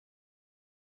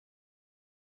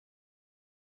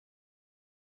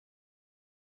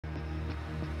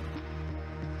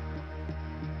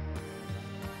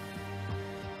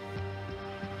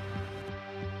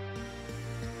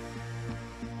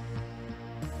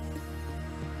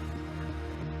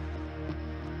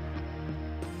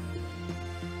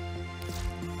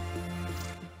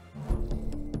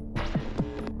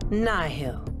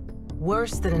Nihil.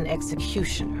 Worse than an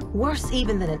executioner. Worse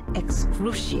even than an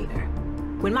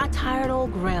excruciator. When my tired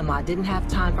old grandma didn't have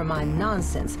time for my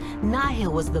nonsense,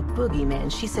 Nihil was the boogeyman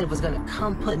she said was gonna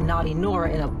come put naughty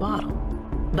Nora in a bottle.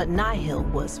 But Nihil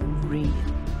was real.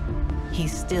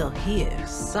 He's still here,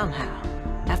 somehow,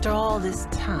 after all this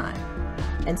time,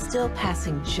 and still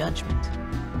passing judgment.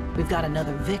 We've got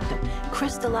another victim,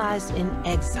 crystallized in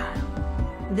exile.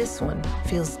 This one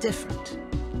feels different.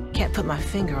 Can't put my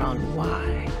finger on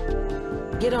why.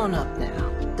 Get on up now.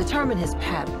 Determine his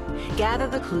pattern. Gather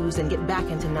the clues and get back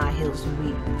into Nihil's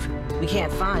weave. We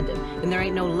can't find him, and there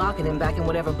ain't no locking him back in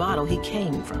whatever bottle he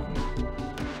came from.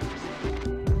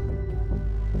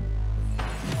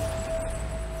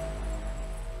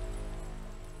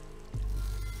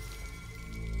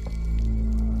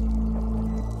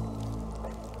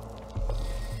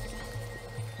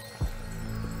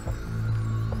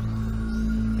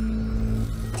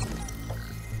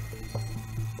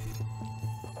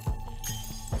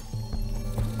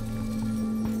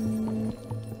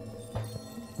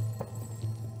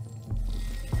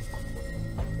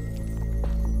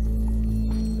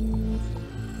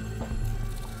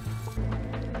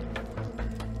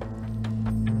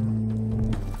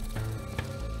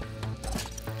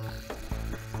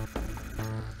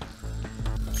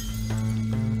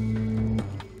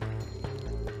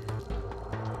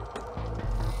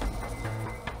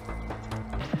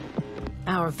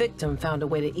 Our victim found a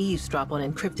way to eavesdrop on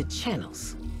encrypted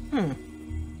channels.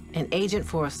 An agent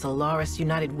for a Solaris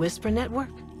United Whisper network?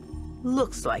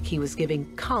 Looks like he was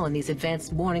giving colonies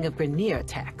advance warning of Grenier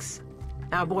attacks.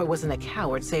 Our boy wasn't a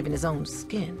coward saving his own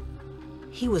skin.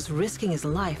 He was risking his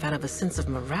life out of a sense of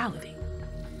morality,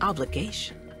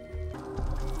 obligation.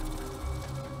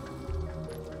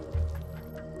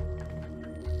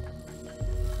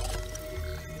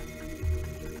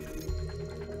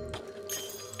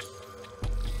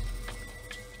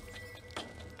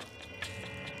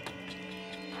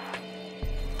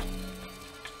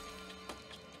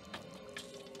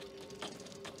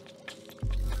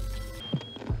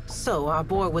 So our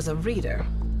boy was a reader.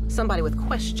 Somebody with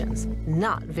questions,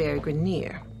 not very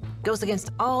Grenier. Goes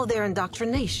against all their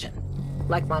indoctrination.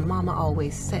 Like my mama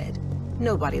always said,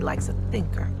 nobody likes a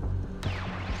thinker.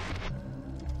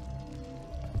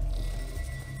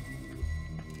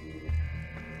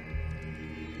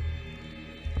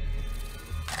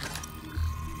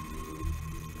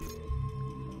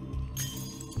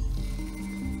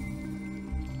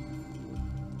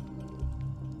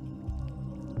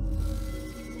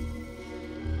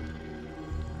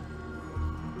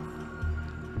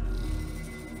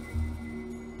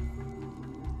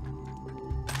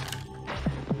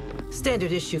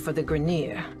 Standard issue for the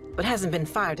Grenier, but hasn't been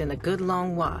fired in a good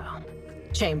long while.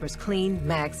 Chambers clean,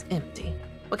 mags empty.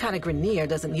 What kind of Grenier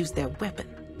doesn't use their weapon?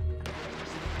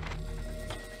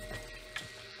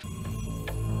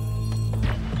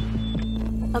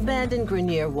 Abandoned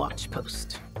Grenier watch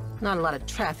post. Not a lot of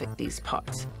traffic these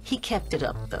parts. He kept it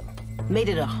up though. Made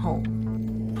it a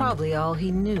home. Probably all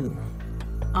he knew.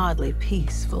 Oddly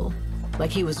peaceful,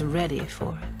 like he was ready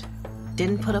for it.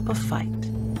 Didn't put up a fight.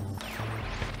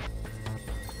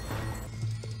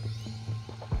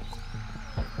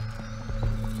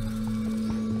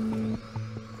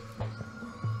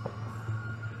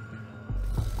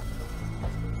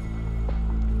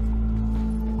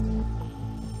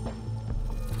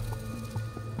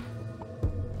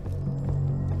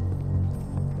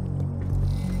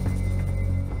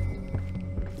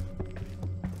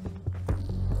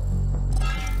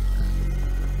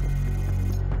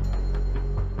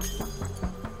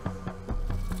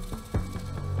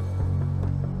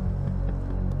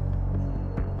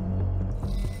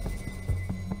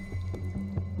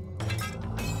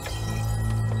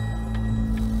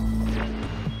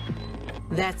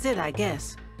 That's it, I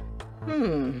guess.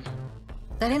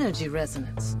 That energy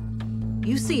resonance.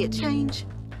 You see it change?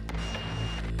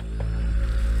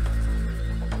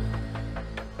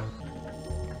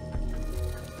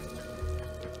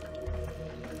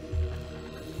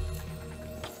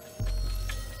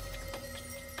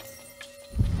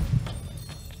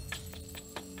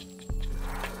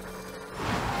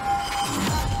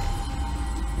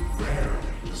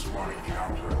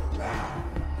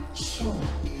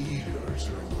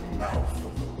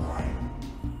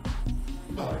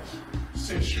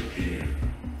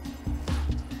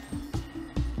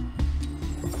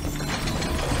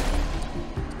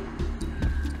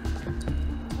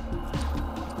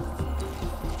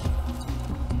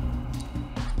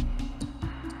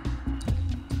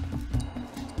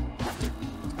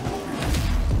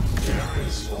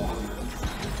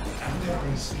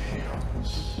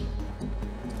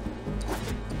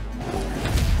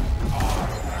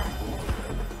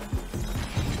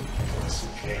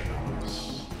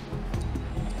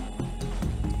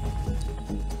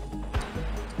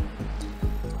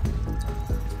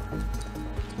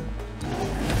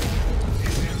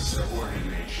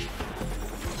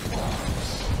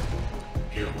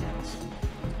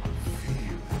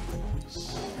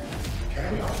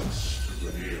 chaos to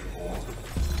the near order.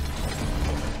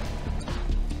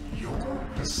 Your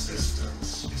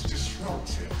persistence is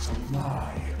disruptive to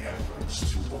my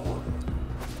efforts to order.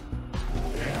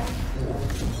 Therefore,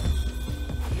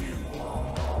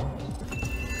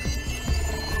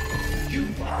 you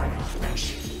are not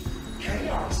mentioned.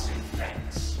 Chaos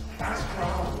infects, as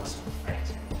Growl was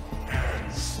perfected,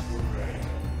 and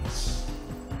spreads.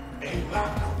 A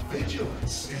lack of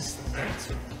vigilance is the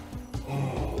victim.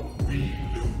 Oh, we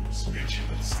lose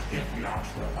vigilance if not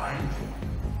reminded.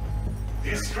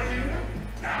 This failure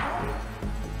now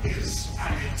is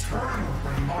an eternal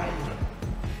reminder,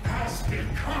 has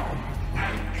become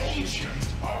an agent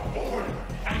of order,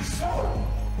 and so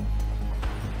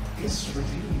is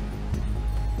redeemed.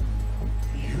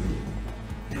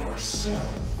 You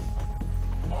yourself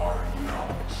are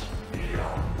not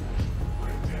beyond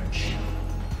redemption.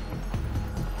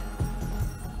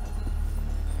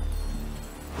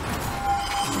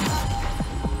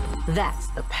 That's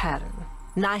the pattern.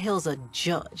 Nihil's a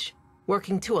judge,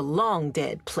 working to a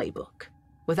long-dead playbook,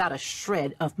 without a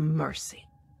shred of mercy.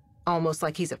 Almost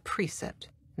like he's a precept,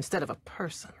 instead of a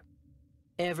person.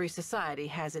 Every society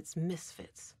has its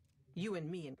misfits, you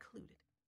and me included.